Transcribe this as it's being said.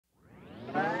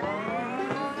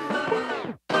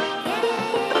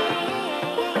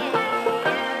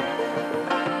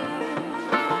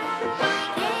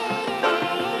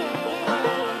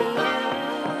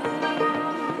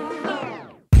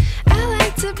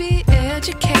be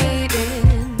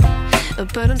educated,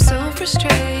 but I'm so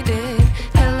frustrated.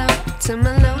 Hello to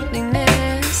my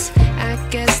loneliness. I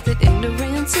guess that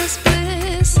ignorance is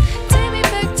bliss. Take me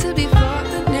back to before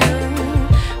I knew.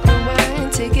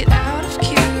 Rewind, take it out of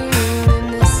cue.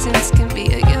 Innocence can be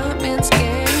a young man's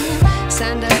game.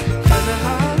 Signed up for the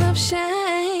hall of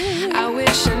shame. I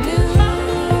wish I knew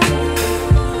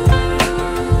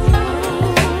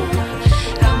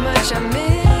how much I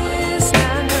miss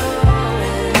not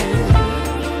knowing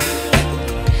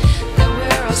that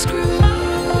we're all screwed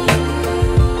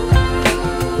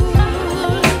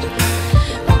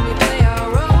when we play our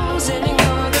roles and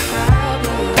ignore the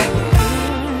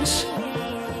problems.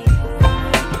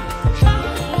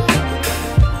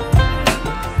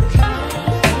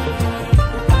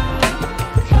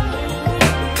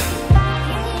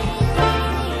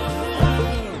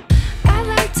 I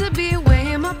like to be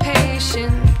away in my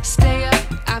patience. Stay up,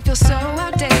 I feel so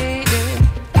outdated.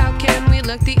 How can we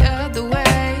look the other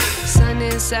way? Sun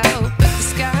is out, but the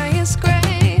sky is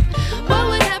gray. What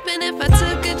would happen if I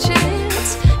took a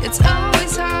chance? It's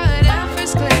always hard at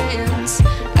first glance.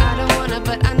 I don't wanna,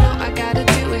 but I know I gotta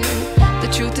do it. The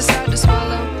truth is hard to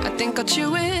swallow, I think I'll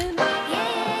chew it.